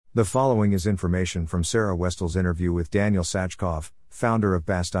The following is information from Sarah Westall's interview with Daniel Sachkov, founder of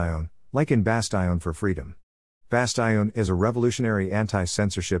Bastion, like in Bastion for Freedom. Bastion is a revolutionary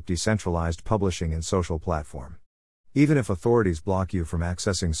anti-censorship decentralized publishing and social platform. Even if authorities block you from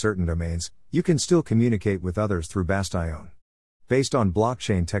accessing certain domains, you can still communicate with others through Bastion. Based on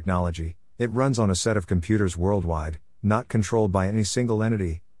blockchain technology, it runs on a set of computers worldwide, not controlled by any single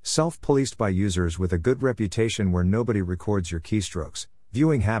entity, self-policed by users with a good reputation where nobody records your keystrokes,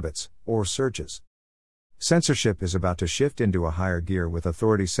 viewing habits, or searches. Censorship is about to shift into a higher gear with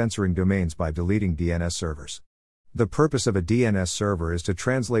authorities censoring domains by deleting DNS servers. The purpose of a DNS server is to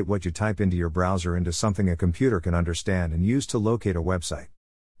translate what you type into your browser into something a computer can understand and use to locate a website.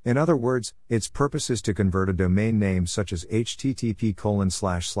 In other words, its purpose is to convert a domain name such as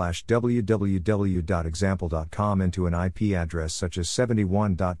http://www.example.com into an IP address such as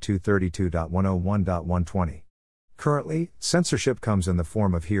 71.232.101.120. Currently, censorship comes in the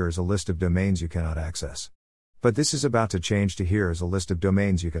form of "here is a list of domains you cannot access." But this is about to change to "here is a list of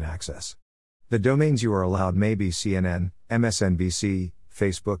domains you can access." The domains you are allowed may be CNN, MSNBC,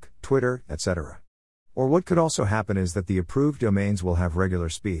 Facebook, Twitter, etc. Or what could also happen is that the approved domains will have regular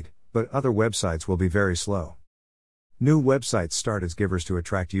speed, but other websites will be very slow. New websites start as givers to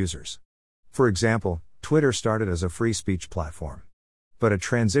attract users. For example, Twitter started as a free speech platform. But a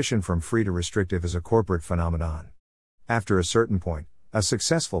transition from free to restrictive is a corporate phenomenon. After a certain point, a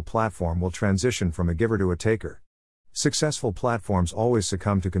successful platform will transition from a giver to a taker. Successful platforms always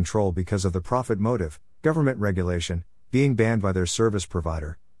succumb to control because of the profit motive, government regulation, being banned by their service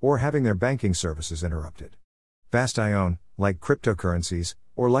provider, or having their banking services interrupted. Bastion, like cryptocurrencies,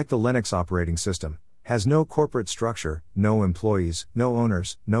 or like the Linux operating system, has no corporate structure, no employees, no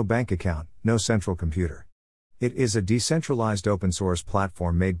owners, no bank account, no central computer. It is a decentralized open source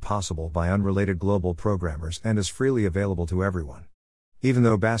platform made possible by unrelated global programmers and is freely available to everyone. Even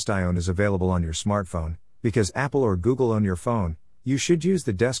though Bastion is available on your smartphone, because Apple or Google own your phone, you should use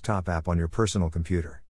the desktop app on your personal computer.